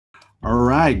All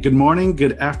right. Good morning,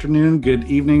 good afternoon, good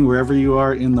evening, wherever you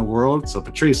are in the world. So,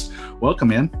 Patrice,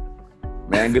 welcome in.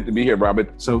 Man, good to be here,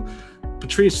 Robert. So,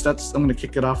 Patrice, I'm going to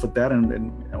kick it off with that,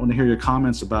 and I want to hear your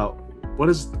comments about what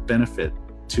is the benefit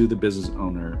to the business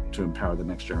owner to empower the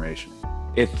next generation.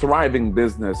 A thriving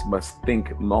business must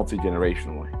think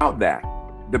multi-generationally. Without that,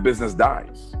 the business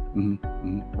dies,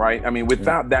 right? I mean,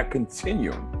 without that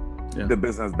continuum, the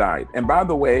business died. And by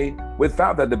the way,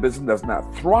 without that, the business does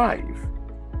not thrive,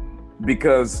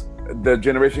 because the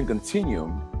generation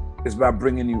continuum is about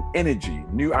bringing new energy,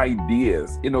 new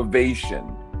ideas,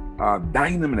 innovation,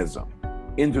 dynamism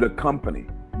into the company,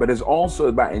 but it's also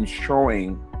about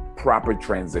ensuring proper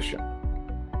transition.